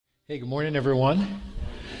Hey, good morning, everyone.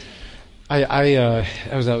 We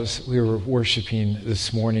were worshiping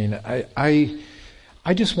this morning.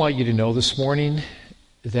 I just want you to know this morning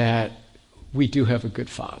that we do have a good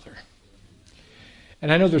Father.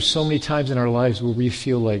 And I know there's so many times in our lives where we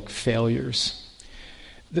feel like failures.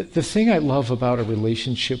 The thing I love about a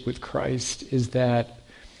relationship with Christ is that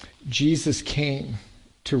Jesus came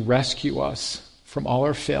to rescue us from all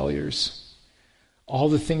our failures, all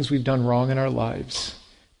the things we've done wrong in our lives.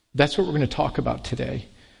 That's what we're going to talk about today.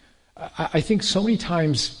 I think so many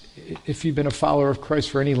times, if you've been a follower of Christ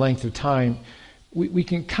for any length of time, we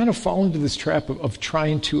can kind of fall into this trap of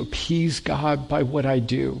trying to appease God by what I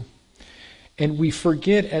do. And we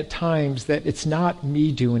forget at times that it's not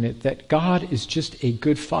me doing it, that God is just a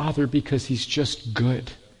good Father because He's just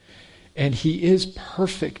good. And He is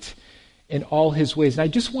perfect in all His ways. And I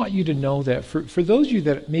just want you to know that for those of you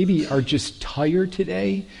that maybe are just tired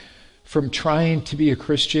today from trying to be a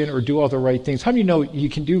Christian or do all the right things. How many know you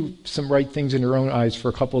can do some right things in your own eyes for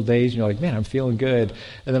a couple of days and you're like, man, I'm feeling good.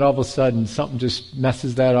 And then all of a sudden something just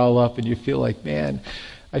messes that all up and you feel like, man,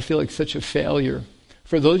 I feel like such a failure.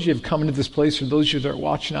 For those of you who have come into this place, for those of you that are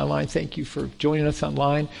watching online, thank you for joining us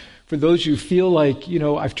online. For those of you who feel like,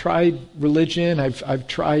 I've tried religion, I've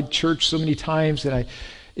tried church so many times and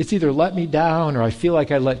it's either let me down or I feel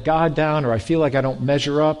like I let God down or I feel like I don't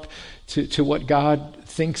measure up to what God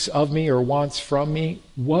thinks of me or wants from me.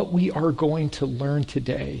 What we are going to learn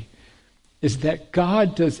today is that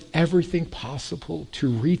God does everything possible to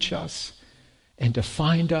reach us and to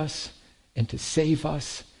find us and to save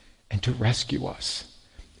us and to rescue us.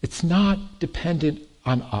 It's not dependent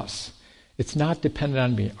on us. It's not dependent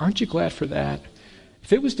on me. Aren't you glad for that?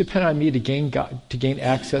 If it was dependent on me to gain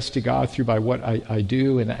access to God through by what I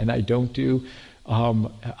do and I don't do,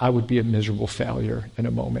 I would be a miserable failure in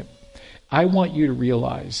a moment. I want you to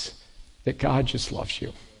realize that God just loves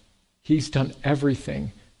you. He's done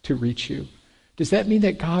everything to reach you. Does that mean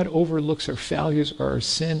that God overlooks our failures or our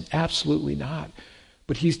sin? Absolutely not.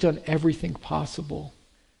 But He's done everything possible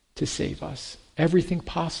to save us, everything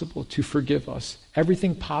possible to forgive us,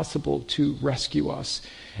 everything possible to rescue us.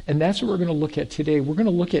 And that's what we're going to look at today. We're going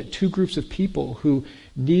to look at two groups of people who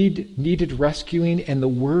needed rescuing, and the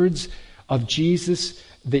words of Jesus,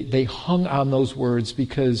 they hung on those words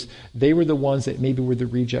because they were the ones that maybe were the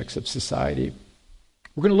rejects of society.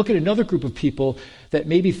 We're going to look at another group of people that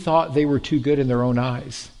maybe thought they were too good in their own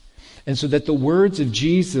eyes. And so that the words of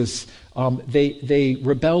Jesus, they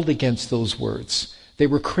rebelled against those words. They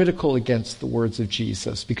were critical against the words of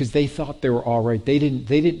Jesus because they thought they were all right. They didn't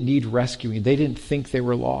need rescuing. They didn't think they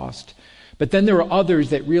were lost. But then there were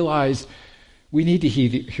others that realized we need to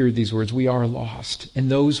hear these words. We are lost. And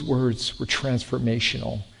those words were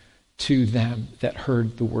transformational to them that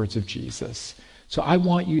heard the words of Jesus. So I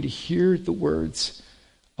want you to hear the words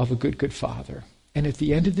of a good, good Father. And at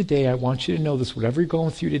the end of the day, I want you to know this, whatever you're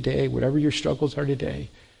going through today, whatever your struggles are today,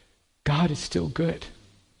 God is still good.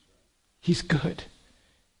 He's good.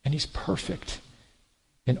 And He's perfect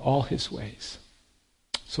in all His ways.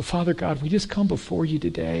 So Father God, we just come before you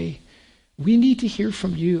today. We need to hear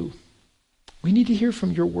from you. We need to hear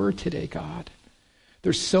from your word today, God.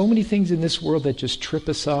 There's so many things in this world that just trip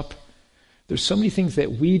us up. There's so many things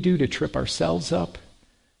that we do to trip ourselves up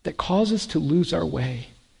that cause us to lose our way.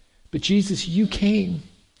 But Jesus, you came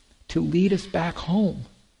to lead us back home.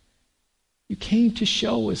 You came to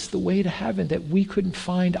show us the way to heaven that we couldn't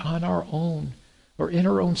find on our own or in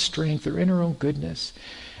our own strength or in our own goodness.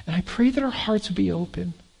 And I pray that our hearts would be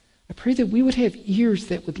open. I pray that we would have ears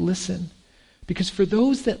that would listen. Because for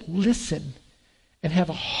those that listen and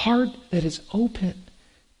have a heart that is open,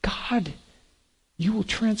 God, you will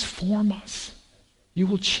transform us. You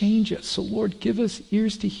will change us. So Lord, give us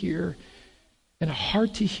ears to hear and a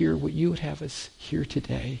heart to hear what you would have us hear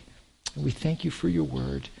today. And we thank you for your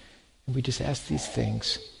word. And we just ask these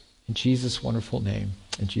things in Jesus' wonderful name.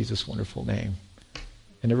 In Jesus' wonderful name.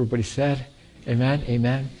 And everybody said, amen,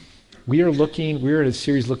 amen. We're in a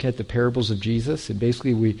series looking at the parables of Jesus. And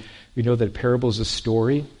basically we know that a parable is a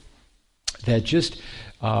story that just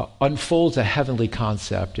unfolds a heavenly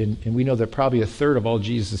concept. And we know that probably a third of all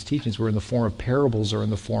Jesus' teachings were in the form of parables or in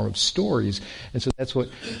the form of stories. And so that's what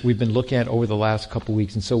we've been looking at over the last couple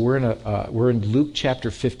weeks. And so we're in Luke chapter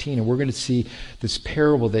 15, and we're going to see this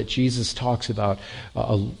parable that Jesus talks about,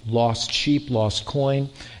 a lost sheep, lost coin,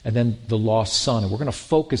 and then the lost son. And we're going to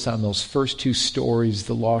focus on those first two stories,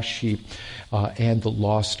 the lost sheep and the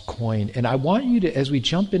lost coin. And I want you to, as we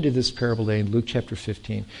jump into this parable today in Luke chapter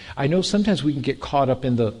 15, I know sometimes we can get caught up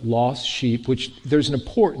in the lost sheep, which there's an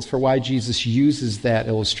importance for why Jesus uses that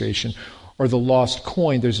illustration. or the lost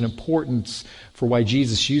coin, there's an importance for why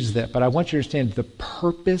Jesus uses that. But I want you to understand the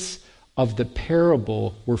purpose of the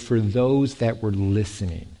parable were for those that were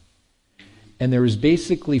listening. And there was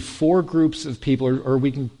basically four groups of people, or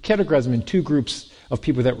we can categorize them in two groups of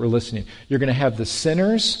people that were listening. You're going to have the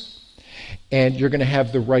sinners, and you're going to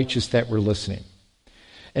have the righteous that were listening.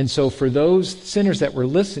 And so for those sinners that were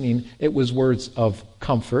listening, it was words of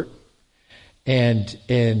comfort. And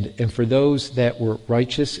for those that were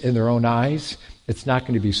righteous in their own eyes, it's not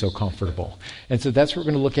going to be so comfortable. And so that's what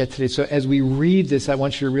we're going to look at today. So as we read this, I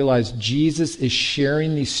want you to realize Jesus is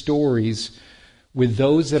sharing these stories with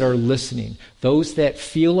those that are listening, those that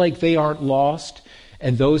feel like they aren't lost,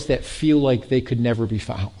 and those that feel like they could never be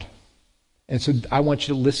found. And so I want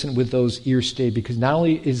you to listen with those ears stayed, because not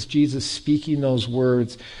only is Jesus speaking those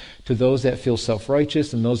words to those that feel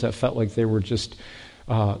self-righteous and those that felt like they were just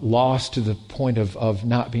lost to the point of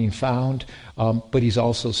not being found, but he's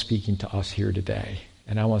also speaking to us here today.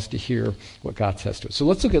 And I want us to hear what God says to us. So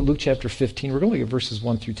let's look at Luke chapter 15. We're going to look at verses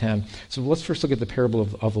 1 through 10. So let's first look at the parable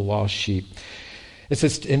of the lost sheep. It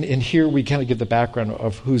says, and here we kind of get the background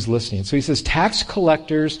of who's listening. So he says, tax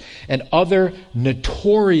collectors and other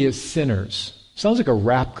notorious sinners. Sounds like a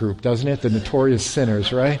rap group, doesn't it? The Notorious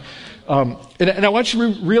Sinners, right? And I want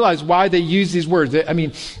you to realize why they use these words. I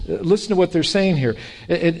mean, listen to what they're saying here.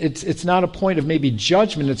 It's not a point of maybe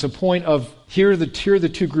judgment. It's a point of here are the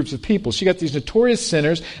two groups of people. So you got these notorious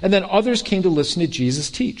sinners, and then others came to listen to Jesus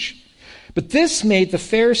teach. But this made the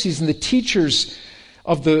Pharisees and the teachers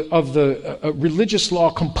of the religious law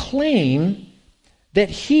complain that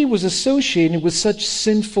he was associated with such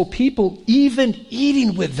sinful people, even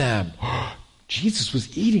eating with them. Jesus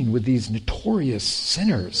was eating with these notorious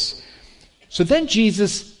sinners. So then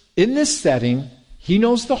Jesus, in this setting, he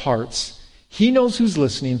knows the hearts. He knows who's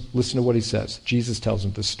listening. Listen to what he says. Jesus tells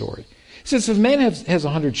him this story. He says, if a man has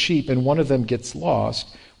 100 sheep and one of them gets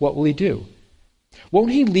lost, what will he do?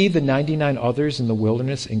 Won't he leave the 99 others in the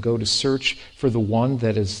wilderness and go to search for the one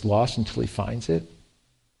that is lost until he finds it?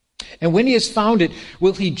 And when he has found it,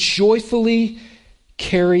 will he joyfully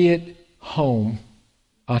carry it home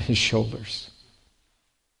on his shoulders?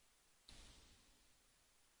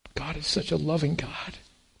 God is such a loving God.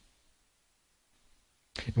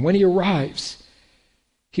 And when he arrives,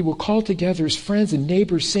 he will call together his friends and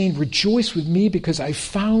neighbors, saying, rejoice with me because I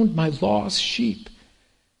found my lost sheep.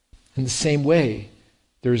 In the same way,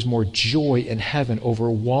 there is more joy in heaven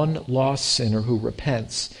over one lost sinner who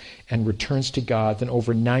repents and returns to God than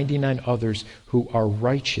over 99 others who are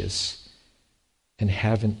righteous and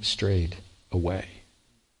haven't strayed away.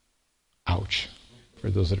 Ouch,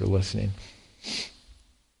 for those that are listening.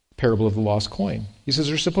 Parable of the lost coin. He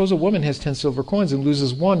says, or suppose a woman has 10 silver coins and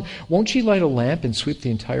loses one. Won't she light a lamp and sweep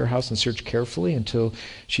the entire house and search carefully until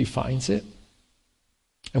she finds it?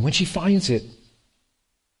 And when she finds it,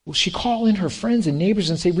 will she call in her friends and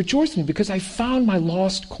neighbors and say, rejoice with me because I found my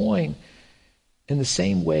lost coin? In the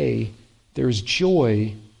same way, there is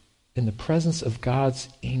joy in the presence of God's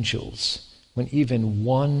angels when even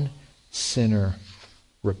one sinner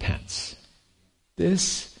repents.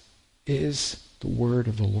 This is the word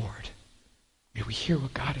of the Lord. May we hear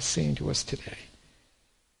what God is saying to us today.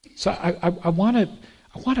 So I want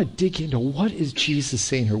to dig into what is Jesus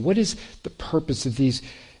saying here. What is the purpose of these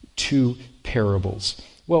two parables?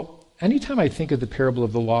 Well, anytime I think of the parable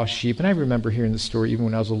of the lost sheep, and I remember hearing the story even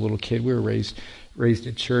when I was a little kid. We were raised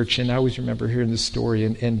at church, and I always remember hearing this story.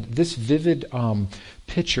 And this vivid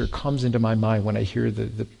picture comes into my mind when I hear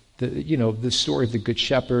the story of the Good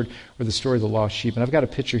Shepherd or the story of the lost sheep. And I've got a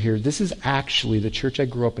picture here. This is actually the church I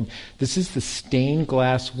grew up in. This is the stained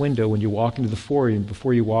glass window when you walk into the foyer and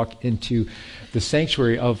before you walk into the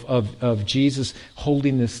sanctuary of Jesus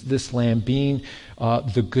holding this lamb, being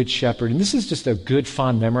the Good Shepherd. And this is just a good,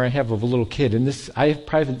 fond memory I have of a little kid. And I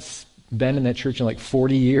probably haven't been in that church in like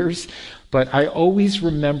 40 years, but I always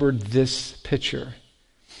remembered this picture.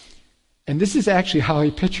 And this is actually how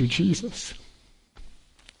I picture Jesus.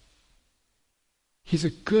 He's a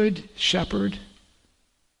good shepherd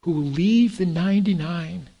who will leave the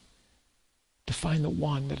 99 to find the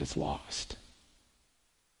one that is lost.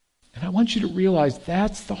 And I want you to realize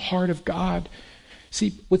that's the heart of God.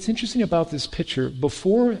 See, what's interesting about this picture,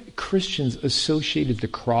 before Christians associated the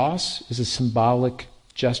cross as a symbolic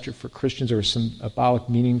gesture for Christians or a symbolic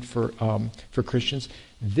meaning for Christians,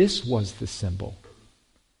 this was the symbol.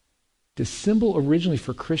 The symbol originally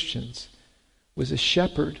for Christians was a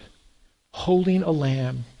shepherd holding a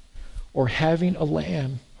lamb or having a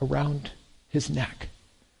lamb around his neck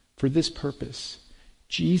for this purpose.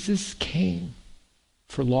 Jesus came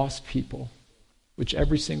for lost people, which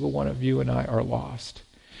every single one of you and I are lost.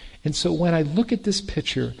 And so when I look at this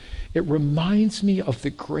picture, it reminds me of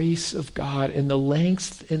the grace of God and the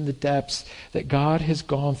lengths and the depths that God has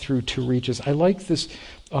gone through to reach us. I like this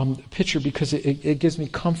picture because it gives me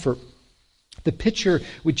comfort. The picture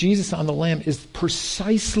with Jesus on the lamb is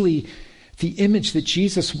precisely the image that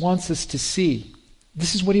Jesus wants us to see.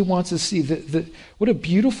 This is what he wants us to see. What a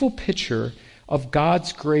beautiful picture of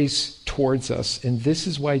God's grace towards us. And this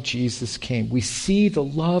is why Jesus came. We see the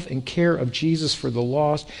love and care of Jesus for the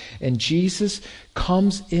lost. And Jesus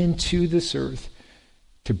comes into this earth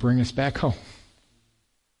to bring us back home.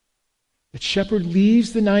 The shepherd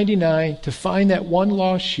leaves the 99 to find that one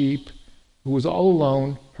lost sheep who was all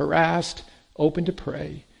alone, harassed, open to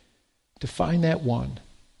prey, to find that one,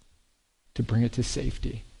 to bring it to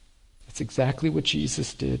safety. That's exactly what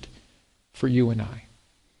Jesus did for you and I.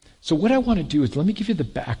 So what I want to do is let me give you the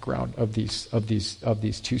background of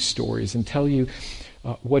these two stories and tell you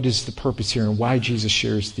what is the purpose here and why Jesus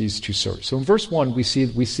shares these two stories. So in verse 1, we see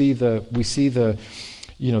the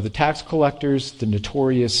tax collectors, the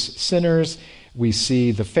notorious sinners. We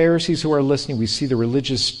see the Pharisees who are listening. We see the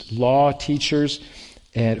religious law teachers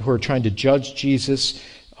and who are trying to judge Jesus.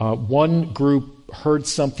 One group heard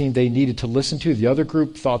something they needed to listen to. The other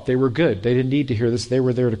group thought they were good. They didn't need to hear this. They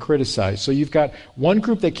were there to criticize. So you've got one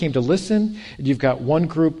group that came to listen, and you've got one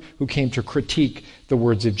group who came to critique the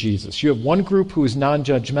words of Jesus. You have one group who is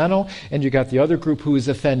non-judgmental, and you've got the other group who is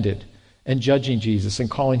offended and judging Jesus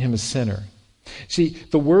and calling him a sinner. See,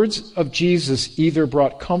 the words of Jesus either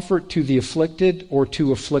brought comfort to the afflicted or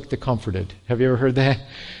to afflict the comforted. Have you ever heard that?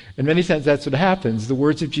 In many times, that's what happens. The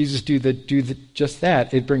words of Jesus do just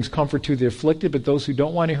that. It brings comfort to the afflicted, but those who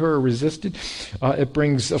don't want to hear or resist it, it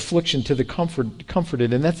brings affliction to the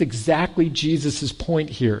comforted. And that's exactly Jesus' point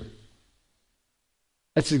here.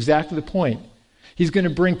 That's exactly the point. He's going to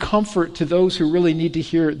bring comfort to those who really need to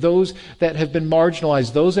hear, those that have been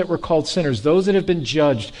marginalized, those that were called sinners, those that have been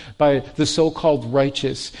judged by the so-called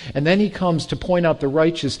righteous. And then he comes to point out the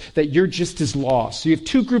righteous that you're just as lost. So you have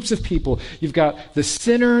two groups of people. You've got the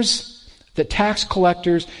sinners, the tax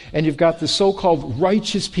collectors, and you've got the so-called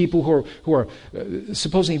righteous people who are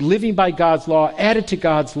supposedly living by God's law, added to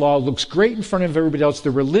God's law, looks great in front of everybody else. The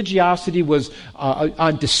religiosity was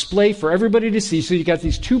on display for everybody to see. So you got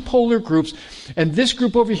these two polar groups, and this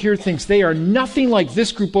group over here thinks they are nothing like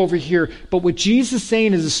this group over here. But what Jesus is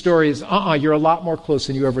saying in the story is, you're a lot more close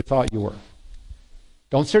than you ever thought you were.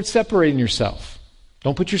 Don't start separating yourself.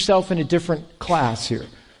 Don't put yourself in a different class here.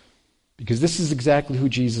 Because this is exactly who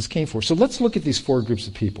Jesus came for. So let's look at these four groups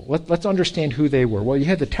of people. Let's understand who they were. Well, you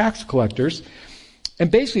had the tax collectors,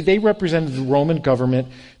 and basically they represented the Roman government.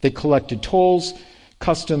 They collected tolls,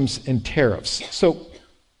 customs, and tariffs. So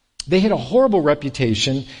they had a horrible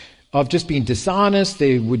reputation of just being dishonest.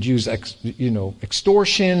 They would use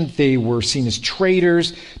extortion. They were seen as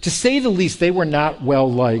traitors. To say the least, they were not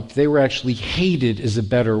well liked. They were actually hated is a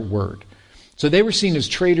better word. So they were seen as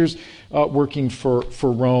traitors working for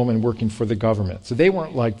Rome and working for the government. So they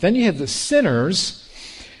weren't liked. Then you have the sinners.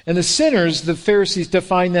 And the sinners, the Pharisees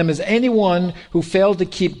defined them as anyone who failed to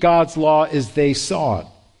keep God's law as they saw it.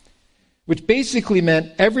 Which basically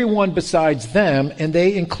meant everyone besides them, and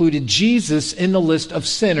they included Jesus in the list of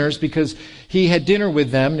sinners because he had dinner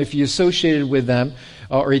with them. And if you associated with them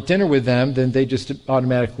or ate dinner with them, then they just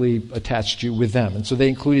automatically attached you with them. And so they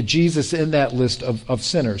included Jesus in that list of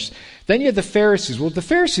sinners. Then you had the Pharisees. Well, the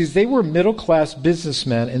Pharisees, they were middle-class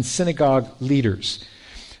businessmen and synagogue leaders.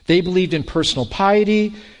 They believed in personal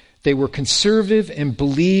piety. They were conservative and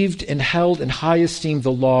believed and held in high esteem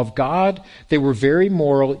the law of God. They were very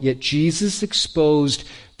moral, yet Jesus exposed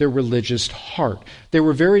their religious heart. They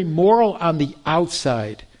were very moral on the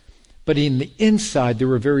outside, but in the inside they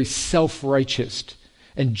were very self-righteous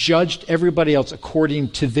and judged everybody else according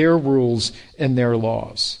to their rules and their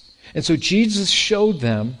laws. And so Jesus showed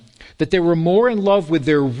them that they were more in love with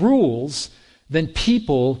their rules than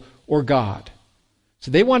people or God.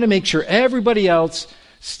 So they wanted to make sure everybody else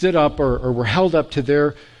stood up or were held up to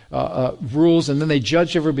their rules, and then they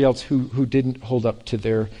judged everybody else who didn't hold up to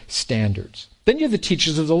their standards. Then you have the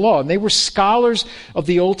teachers of the law, and they were scholars of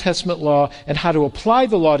the Old Testament law and how to apply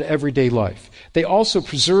the law to everyday life. They also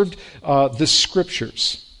preserved the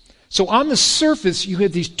scriptures. So on the surface, you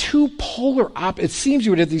had these it seems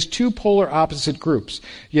you would have these two polar opposite groups.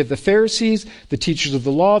 You have the Pharisees, the teachers of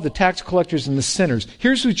the law, the tax collectors, and the sinners.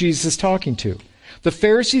 Here's who Jesus is talking to. The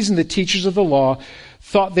Pharisees and the teachers of the law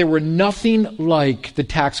thought they were nothing like the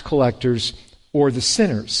tax collectors or the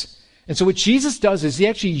sinners. And so what Jesus does is he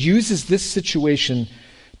actually uses this situation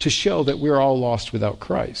to show that we're all lost without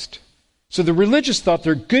Christ. So the religious thought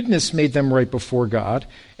their goodness made them right before God,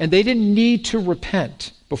 and they didn't need to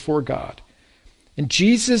repent before God. And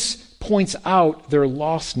Jesus points out their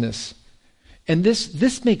lostness. And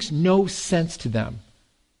this makes no sense to them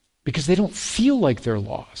because they don't feel like they're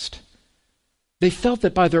lost. They felt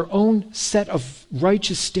that by their own set of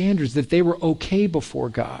righteous standards that they were okay before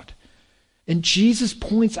God. And Jesus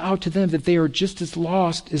points out to them that they are just as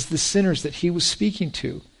lost as the sinners that he was speaking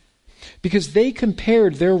to, because they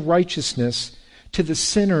compared their righteousness to the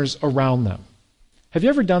sinners around them. Have you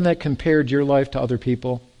ever done that, compared your life to other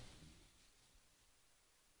people?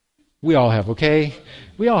 We all have, okay?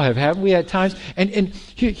 We all have, haven't we, at times? And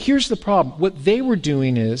here's the problem. What they were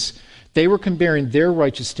doing is they were comparing their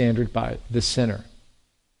righteous standard by the sinner.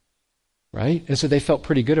 Right? And so they felt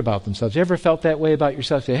pretty good about themselves. You ever felt that way about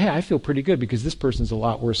yourself? Say, hey, I feel pretty good because this person's a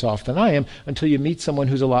lot worse off than I am, until you meet someone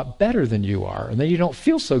who's a lot better than you are. And then you don't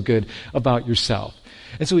feel so good about yourself.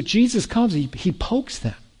 And so when Jesus comes, he pokes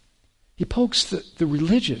them. He pokes the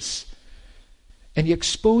religious. And he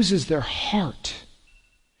exposes their heart.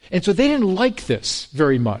 And so they didn't like this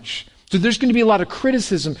very much. So there's going to be a lot of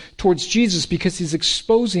criticism towards Jesus because he's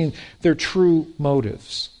exposing their true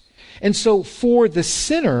motives. And so for the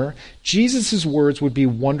sinner, Jesus' words would be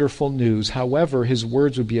wonderful news. However, his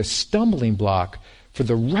words would be a stumbling block for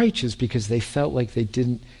the righteous because they felt like they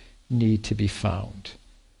didn't need to be found.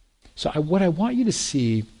 So what I want you to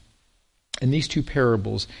see in these two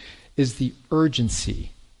parables is the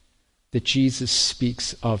urgency that Jesus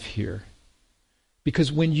speaks of here.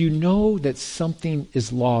 Because when you know that something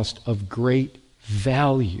is lost of great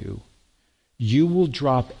value, you will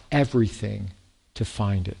drop everything to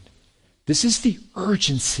find it. This is the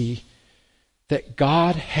urgency that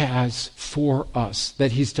God has for us,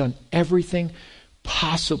 that he's done everything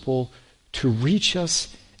possible to reach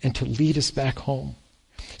us and to lead us back home.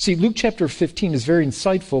 See, Luke chapter 15 is very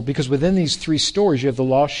insightful because within these three stories, you have the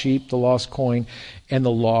lost sheep, the lost coin, and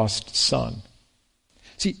the lost son.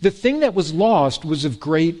 See, the thing that was lost was of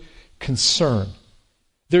great concern.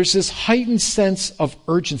 There's this heightened sense of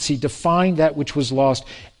urgency to find that which was lost.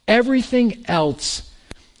 Everything else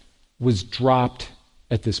was dropped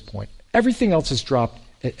at this point. Everything else is dropped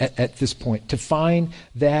at this point to find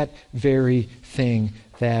that very thing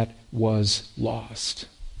that was lost.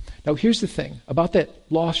 Now, here's the thing about that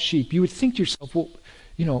lost sheep. You would think to yourself, well,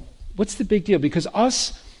 what's the big deal? Because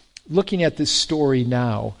us looking at this story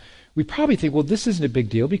now, we probably think, well, this isn't a big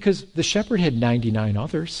deal because the shepherd had 99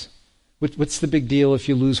 others. What's the big deal if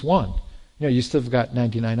you lose one? You still have got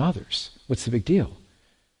 99 others. What's the big deal?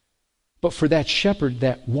 But for that shepherd,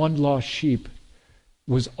 that one lost sheep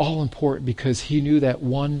was all important because he knew that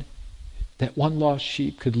one lost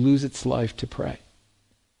sheep could lose its life to prey.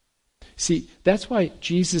 See, that's why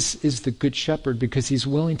Jesus is the good shepherd, because he's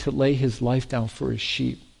willing to lay his life down for his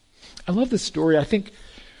sheep. I love this story. I think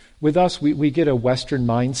with us, we get a Western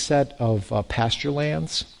mindset of pasture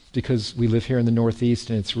lands because we live here in the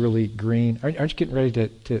Northeast and it's really green. Aren't you getting ready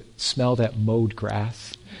to smell that mowed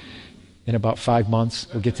grass? In about 5 months,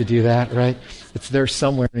 we'll get to do that, right? It's there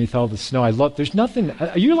somewhere underneath all the snow. There's nothing,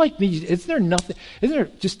 are you like me? Isn't there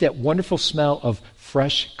just that wonderful smell of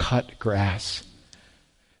fresh cut grass?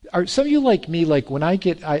 Are some of you like me, like when I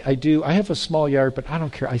have a small yard, but I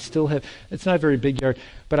don't care. It's not a very big yard,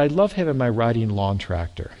 but I love having my riding lawn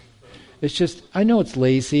tractor. It's just, I know it's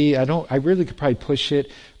lazy. I really could probably push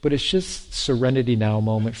it, but it's just serenity now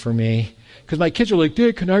moment for me. Because my kids are like,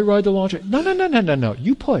 Dad, can I ride the lawn tractor? No.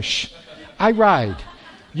 You push. I ride.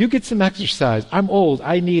 You get some exercise. I'm old.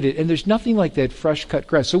 I need it. And there's nothing like that fresh cut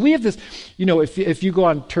grass. So we have this, if you go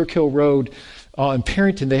on Turk Hill Road in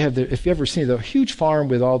Parrington, they have if you ever seen the huge farm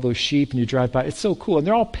with all those sheep and you drive by, it's so cool. And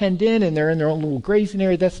they're all penned in and they're in their own little grazing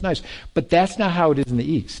area. That's nice. But that's not how it is in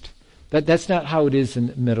the East. That's not how it is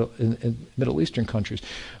in Middle Eastern countries.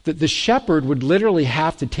 The shepherd would literally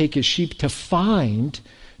have to take his sheep to find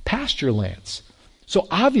pasture lands. So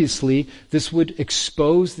obviously, this would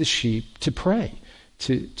expose the sheep to prey,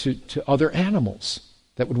 to other animals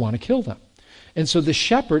that would want to kill them. And so the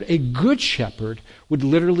shepherd, a good shepherd, would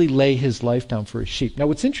literally lay his life down for his sheep. Now,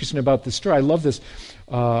 what's interesting about this story, I love this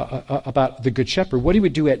about the good shepherd. What he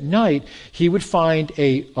would do at night, he would find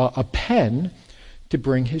a pen to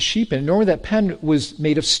bring his sheep in. And normally that pen was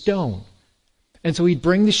made of stone. And so he'd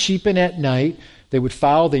bring the sheep in at night. They would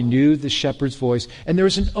follow. They knew the shepherd's voice. And there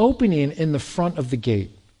was an opening in the front of the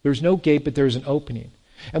gate. There was no gate, but there was an opening.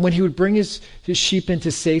 And when he would bring his sheep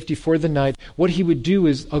into safety for the night, what he would do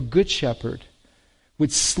is a good shepherd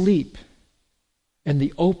would sleep in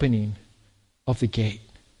the opening of the gate,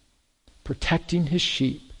 protecting his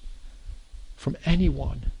sheep from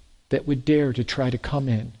anyone that would dare to try to come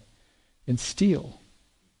in and steal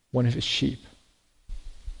one of his sheep.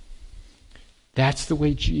 That's the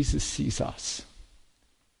way Jesus sees us.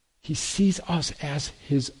 He sees us as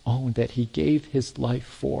his own, that he gave his life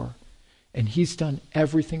for. And he's done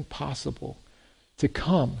everything possible to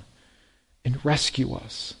come and rescue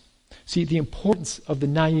us. See, the importance of the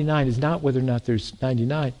 99 is not whether or not there's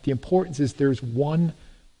 99. The importance is there's one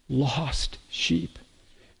lost sheep.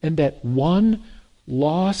 And that one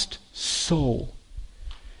lost soul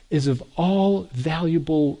is of all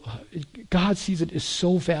valuable. God sees it as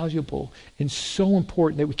so valuable and so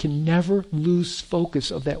important that we can never lose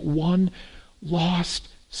focus of that one lost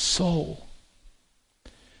soul.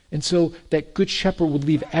 And so that good shepherd would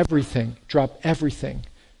leave everything, drop everything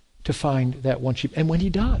to find that one sheep. And when he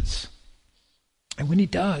does,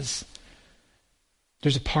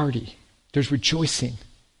 there's a party. There's rejoicing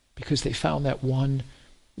because they found that one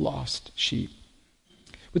lost sheep.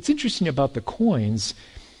 What's interesting about the coins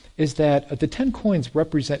is that the 10 coins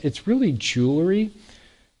represent, it's really jewelry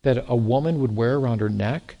that a woman would wear around her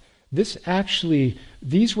neck. These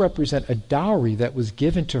represent a dowry that was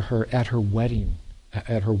given to her at her wedding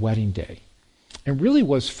day. And really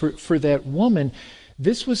was for that woman,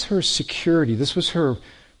 this was her security. This was her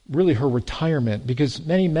retirement, because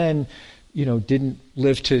many men, didn't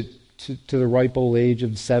live to the ripe old age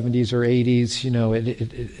of 70s or 80s.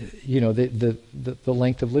 The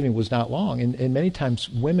length of living was not long, and many times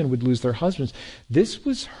women would lose their husbands. This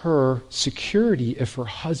was her security if her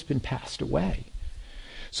husband passed away.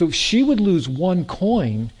 So if she would lose one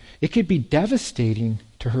coin, it could be devastating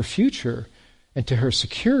to her future and to her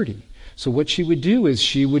security. So what she would do is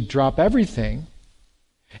she would drop everything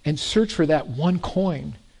and search for that one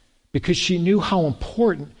coin, because she knew how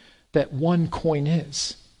important that one coin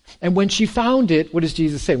is. And when she found it, what does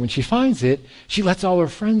Jesus say? When she finds it, she lets all her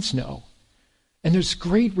friends know. And there's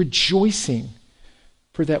great rejoicing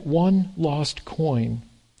for that one lost coin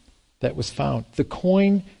that was found. The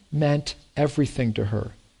coin meant everything to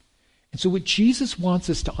her. And so what Jesus wants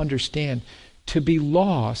us to understand, to be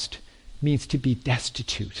lost means to be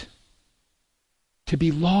destitute. To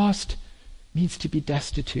be lost means to be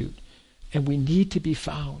destitute. And we need to be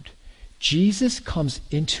found. Jesus comes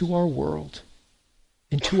into our world,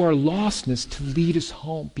 into our lostness, to lead us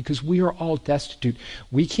home, because we are all destitute.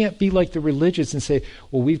 We can't be like the religious and say,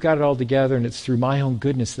 well, we've got it all together and it's through my own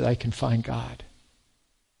goodness that I can find God.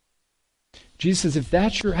 Jesus says, if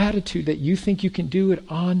that's your attitude, that you think you can do it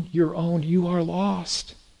on your own, you are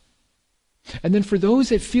lost. And then for those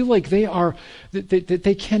that feel like that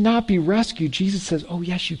they cannot be rescued, Jesus says, oh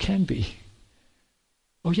yes, you can be.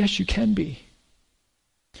 Oh yes, you can be.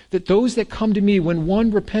 That those that come to me, when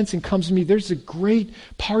one repents and comes to me, there's a great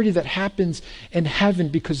party that happens in heaven,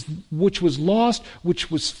 because which was lost, which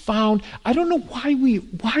was found. I don't know why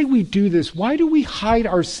we do this. Why do we hide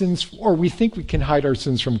our sins, or we think we can hide our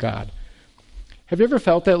sins from God? Have you ever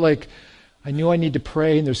felt that, like, I knew I need to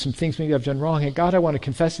pray and there's some things maybe I've done wrong, and God, I want to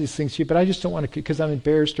confess these things to you, but I just don't want to because I'm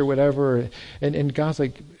embarrassed or whatever. And God's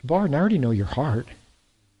like, Barton, I already know your heart.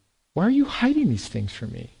 Why are you hiding these things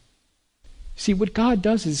from me? See, what God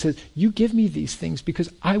does is he says, you give me these things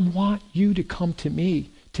because I want you to come to me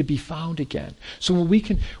to be found again. So when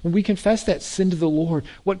we confess that sin to the Lord,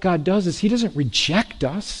 what God does is he doesn't reject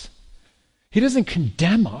us. He doesn't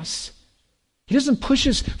condemn us. He doesn't push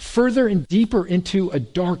us further and deeper into a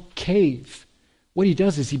dark cave. What he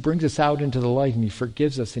does is he brings us out into the light, and he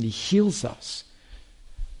forgives us and he heals us.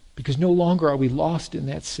 Because no longer are we lost in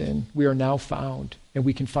that sin. We are now found, and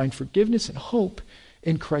we can find forgiveness and hope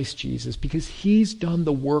in Christ Jesus, because he's done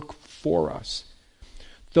the work for us.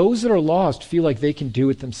 Those that are lost feel like they can do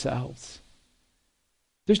it themselves.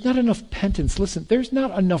 There's not enough penance. Listen, there's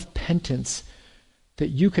not enough penance that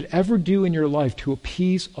you could ever do in your life to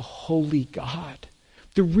appease a holy God.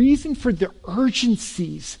 The reason for the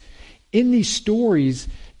urgencies in these stories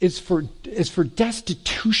is for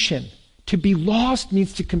destitution. To be lost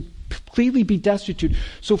means to completely be destitute.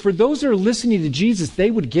 So for those that are listening to Jesus, they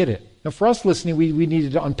would get it. Now for us listening, we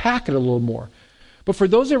needed to unpack it a little more. But for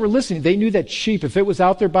those that were listening, they knew that sheep, if it was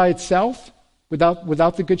out there by itself,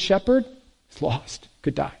 without the good shepherd, it's lost,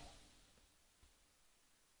 could die.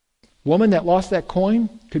 Woman that lost that coin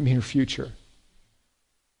could mean her future.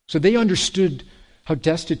 So they understood how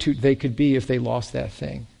destitute they could be if they lost that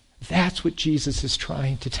thing. That's what Jesus is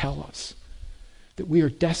trying to tell us. That we are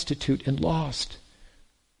destitute and lost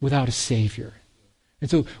without a Savior. And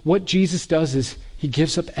so what Jesus does is he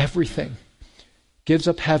gives up everything. Gives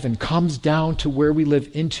up heaven, comes down to where we live,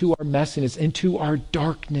 into our messiness, into our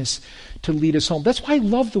darkness, to lead us home. That's why I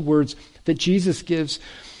love the words that Jesus gives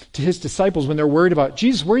to his disciples when they're worried about,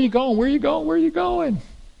 Jesus, where are you going? Where are you going? Where are you going?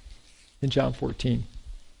 In John 14.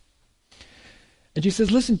 And Jesus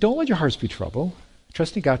says, listen, don't let your hearts be troubled.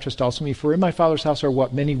 Trust in God, trust also in me. For in my Father's house are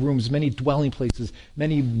what? Many rooms, many dwelling places,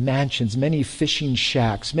 many mansions, many fishing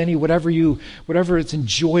shacks, many whatever it's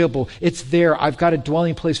enjoyable. It's there. I've got a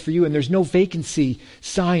dwelling place for you, and there's no vacancy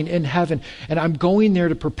sign in heaven. And I'm going there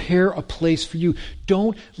to prepare a place for you.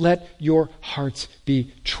 Don't let your hearts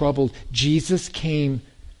be troubled. Jesus came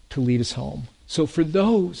to lead us home. So for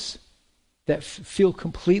those that feel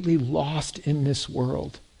completely lost in this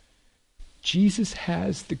world, Jesus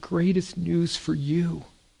has the greatest news for you,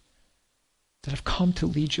 that I've come to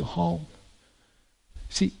lead you home.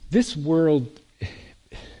 See, this world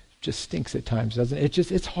just stinks at times, doesn't it?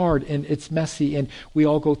 It's hard and it's messy, and we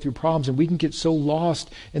all go through problems, and we can get so lost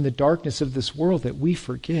in the darkness of this world that we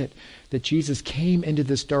forget that Jesus came into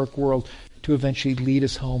this dark world to eventually lead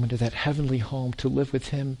us home into that heavenly home, to live with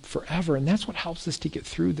him forever. And that's what helps us to get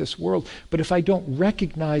through this world. But if I don't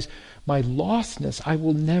recognize my lostness, I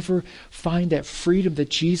will never find that freedom that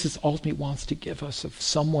Jesus ultimately wants to give us,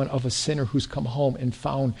 of a sinner who's come home and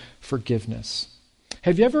found forgiveness.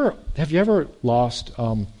 Have you ever lost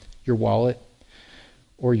your wallet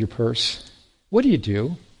or your purse? What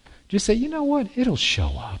do? Just say, you know what? It'll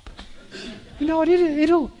show up. You know what?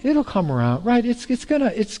 It'll come around, right? It's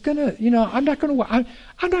gonna. You know, I'm not gonna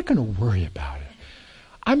worry about it.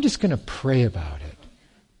 I'm just gonna pray about it.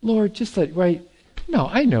 Lord, just let right. No,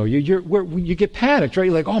 I know you. You get panicked, right?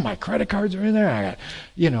 You're like, oh, my credit cards are in there. I got,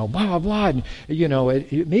 blah blah blah. And,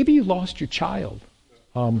 maybe you lost your child.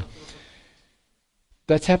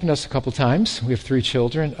 That's happened to us a couple times. We have 3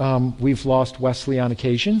 children. We've lost Wesley on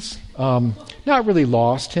occasions. Not really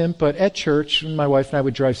lost him, but at church, my wife and I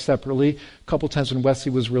would drive separately. A couple times when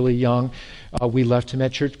Wesley was really young, we left him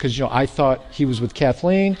at church because, I thought he was with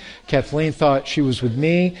Kathleen. Kathleen thought she was with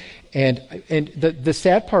me. And the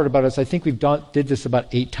sad part about us, I think did this about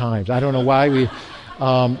 8 times. I don't know why we.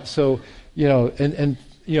 The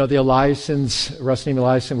Eliasons, Russ and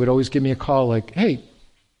Eliason would always give me a call like, hey,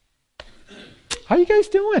 how you guys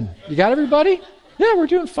doing? You got everybody? Yeah, we're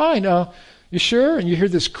doing fine. You sure? And you hear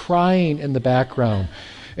this crying in the background.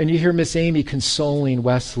 And you hear Miss Amy consoling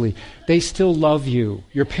Wesley. They still love you.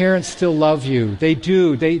 Your parents still love you. They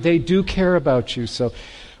do. They do care about you. So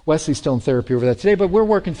Wesley's still in therapy over that today, but we're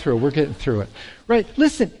working through it. We're getting through it. Right?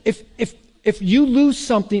 Listen, if you lose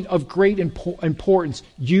something of great importance,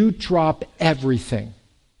 you drop everything.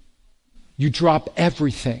 You drop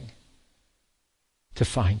everything to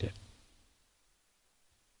find it.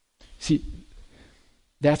 See,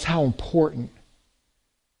 that's how important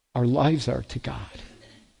our lives are to God.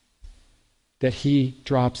 That he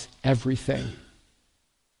drops everything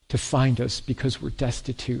to find us because we're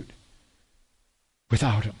destitute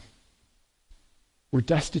without him. We're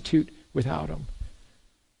destitute without him.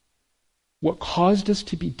 What caused us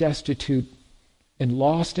to be destitute and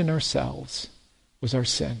lost in ourselves was our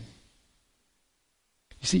sin.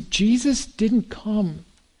 You see, Jesus didn't come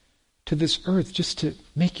to this earth just to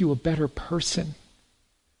make you a better person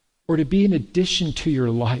or to be an addition to your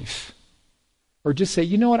life or just say,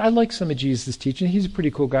 you know what, I like some of Jesus' teaching. He's a pretty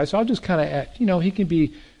cool guy, so I'll just kind of, he can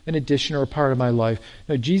be an addition or a part of my life.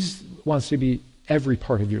 No, Jesus wants to be every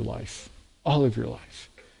part of your life, all of your life.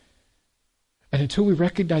 And until we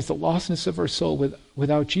recognize the lostness of our soul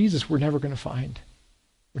without Jesus, we're never going to find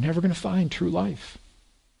true life.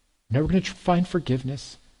 We're never going to find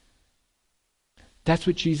forgiveness. That's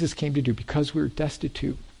what Jesus came to do because we were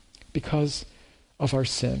destitute, because of our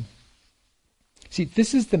sin. See,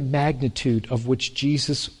 this is the magnitude of which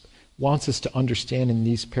Jesus wants us to understand in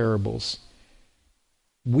these parables.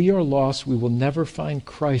 We are lost. We will never find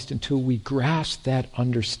Christ until we grasp that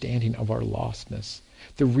understanding of our lostness.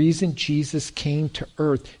 The reason Jesus came to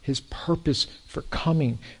earth, his purpose for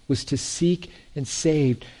coming, was to seek and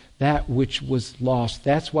save that which was lost.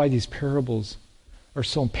 That's why these parables are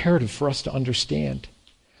so imperative for us to understand.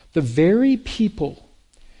 The very people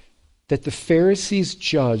that the Pharisees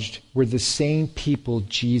judged were the same people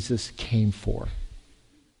Jesus came for.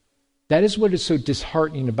 That is what is so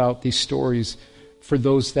disheartening about these stories for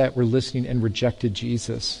those that were listening and rejected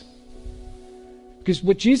Jesus. Because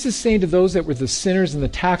what Jesus is saying to those that were the sinners and the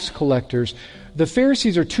tax collectors, the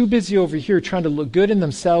Pharisees are too busy over here trying to look good in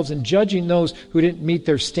themselves and judging those who didn't meet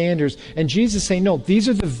their standards. And Jesus is saying, no, these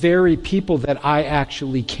are the very people that I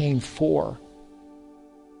actually came for.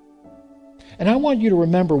 And I want you to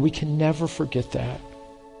remember, we can never forget that.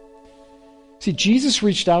 See, Jesus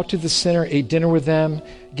reached out to the sinner, ate dinner with them,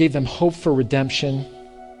 gave them hope for redemption.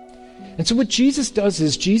 And so what Jesus does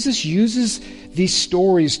is Jesus uses these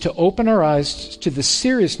stories to open our eyes to the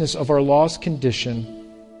seriousness of our lost condition.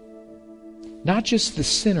 Not just the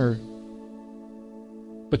sinner,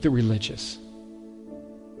 but the religious.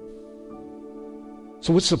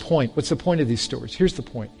 So what's the point? What's the point of these stories? Here's the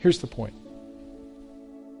point. Here's the point.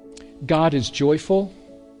 God is joyful.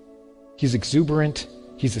 He's exuberant.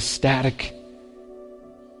 He's ecstatic.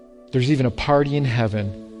 There's even a party in heaven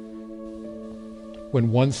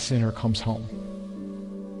when one sinner comes home.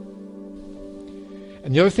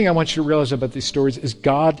 And the other thing I want you to realize about these stories is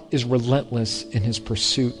God is relentless in his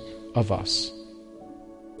pursuit of us.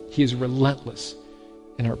 He is relentless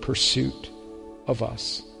in our pursuit of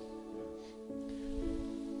us.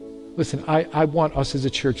 Listen, I want us as a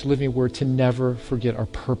church, Living Word, to never forget our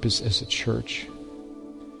purpose as a church.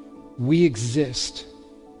 We exist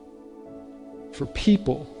for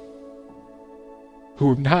people who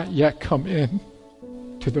have not yet come in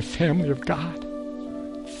to the family of God.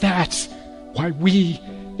 That's why we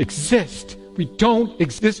exist. We don't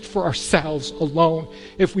exist for ourselves alone.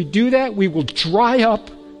 If we do that, we will dry up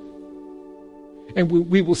and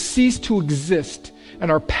we will cease to exist. And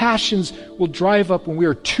our passions will drive up when we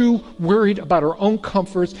are too worried about our own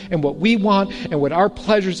comforts and what we want and what our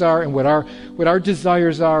pleasures are and what our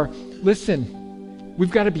desires are. Listen, we've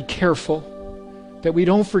got to be careful that we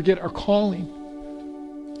don't forget our calling.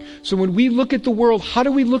 So when we look at the world, how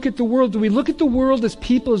do we look at the world? Do we look at the world as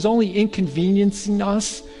people as only inconveniencing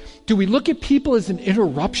us? Do we look at people as an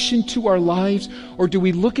interruption to our lives? Or do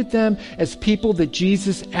we look at them as people that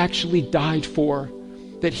Jesus actually died for,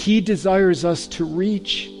 that he desires us to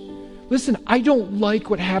reach? Listen, I don't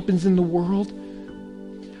like what happens in the world.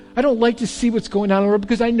 I don't like to see what's going on in the world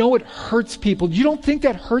because I know it hurts people. You don't think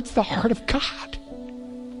that hurts the heart of God?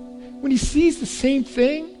 When he sees the same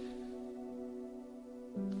thing?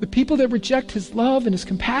 The people that reject his love and his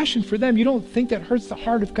compassion for them, you don't think that hurts the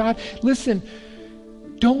heart of God? Listen,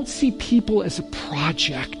 don't see people as a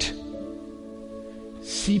project.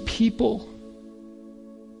 See people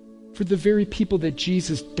for the very people that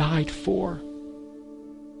Jesus died for.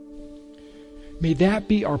 May that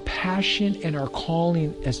be our passion and our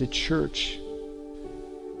calling as a church.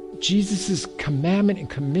 Jesus' commandment and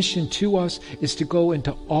commission to us is to go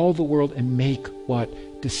into all the world and make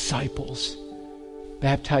what? Disciples.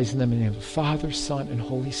 Baptizing them in the name of the Father, Son, and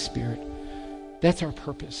Holy Spirit. That's our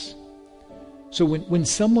purpose. So when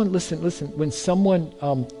someone, listen, when someone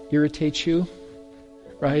irritates you,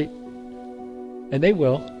 right? And they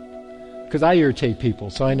will, because I irritate people,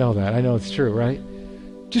 so I know that. I know it's true, right?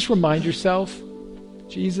 Just remind yourself,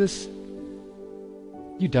 Jesus,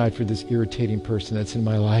 you died for this irritating person that's in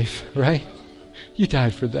my life, right? You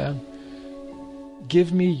died for them.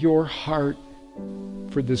 Give me your heart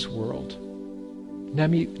for this world. Let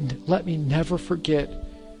me never forget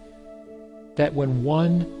that when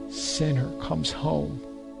one sinner comes home,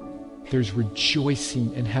 there's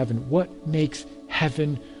rejoicing in heaven. What makes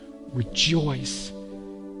heaven rejoice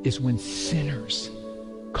is when sinners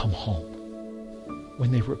come home.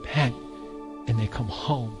 When they repent and they come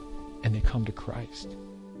home and they come to Christ.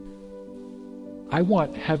 I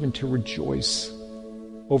want heaven to rejoice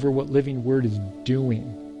over what Living Word is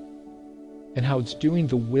doing and how it's doing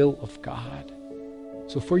the will of God.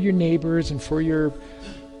 So for your neighbors and for your,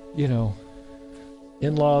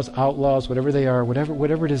 in-laws, outlaws, whatever they are,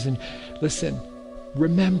 whatever it is, and listen,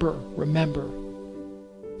 remember,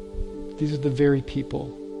 these are the very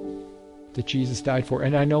people that Jesus died for.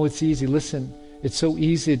 And I know it's easy. Listen, it's so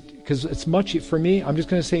easy because it's much, for me, I'm just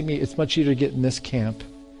going to say me, it's much easier to get in this camp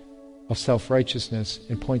of self-righteousness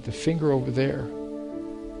and point the finger over there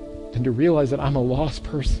than to realize that I'm a lost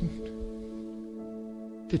person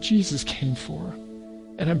that Jesus came for.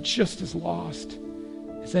 And I'm just as lost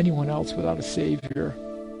as anyone else without a Savior.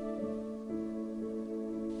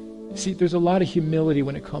 See, there's a lot of humility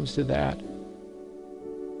when it comes to that.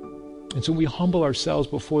 And so we humble ourselves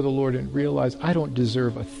before the Lord and realize, I don't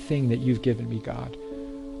deserve a thing that you've given me, God.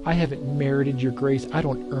 I haven't merited your grace. I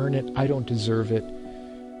don't earn it. I don't deserve it.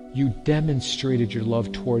 You demonstrated your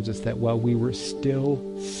love towards us that while we were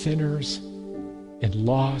still sinners and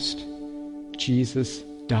lost, Jesus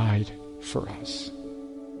died for us.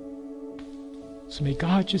 So may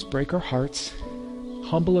God just break our hearts,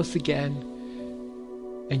 humble us again,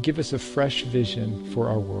 and give us a fresh vision for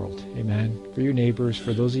our world. Amen. For your neighbors,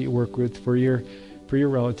 for those that you work with, for your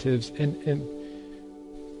relatives. And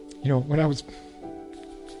when I was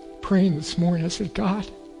praying this morning, I said, God,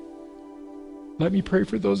 let me pray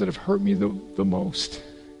for those that have hurt me the most.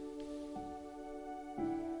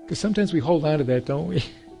 Because sometimes we hold on to that, don't we?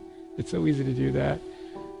 It's so easy to do that.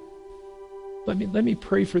 Let me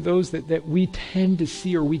pray for those that we tend to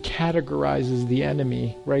see or we categorize as the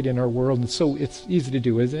enemy right in our world. And so it's easy to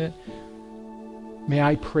do, isn't it? May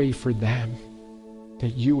I pray for them that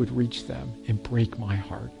you would reach them and break my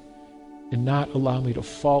heart and not allow me to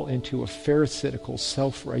fall into a pharisaical,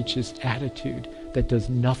 self-righteous attitude that does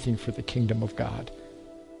nothing for the kingdom of God.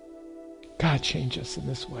 God, change us in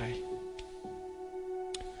this way.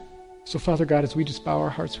 So, Father God, as we just bow our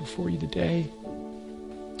hearts before you today,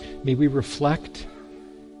 may we reflect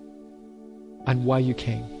on why you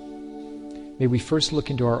came. May we first look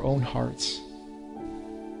into our own hearts.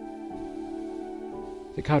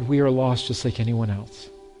 That, God, we are lost just like anyone else.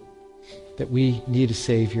 That we need a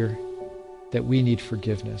Savior. That we need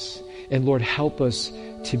forgiveness. And Lord, help us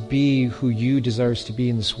to be who you desire us to be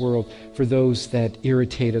in this world. For those that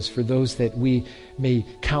irritate us, for those that we may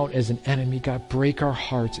count as an enemy, God, break our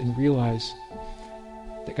hearts and realize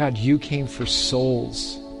that, God, you came for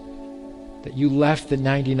souls. That you left the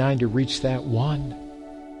 99 to reach that one.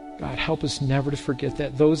 God, help us never to forget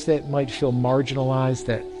that. Those that might feel marginalized,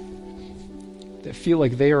 that feel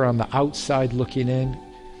like they are on the outside looking in,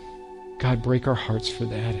 God, break our hearts for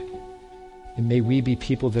that. And may we be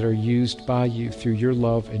people that are used by you through your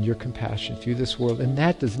love and your compassion through this world. And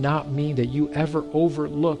that does not mean that you ever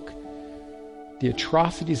overlook the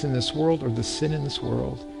atrocities in this world or the sin in this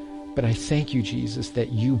world. But I thank you, Jesus,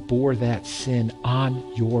 that you bore that sin on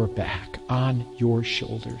your back, on your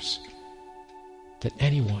shoulders, that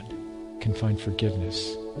anyone can find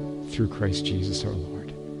forgiveness through Christ Jesus our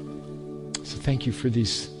Lord. So thank you for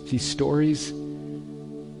these stories.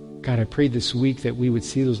 God, I pray this week that we would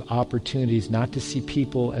see those opportunities not to see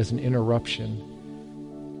people as an interruption,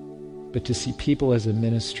 but to see people as a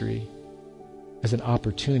ministry, as an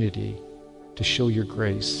opportunity to show your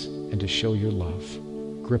grace and to show your love.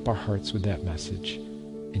 Grip our hearts with that message.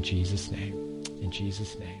 In Jesus' name. In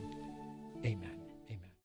Jesus' name. Amen.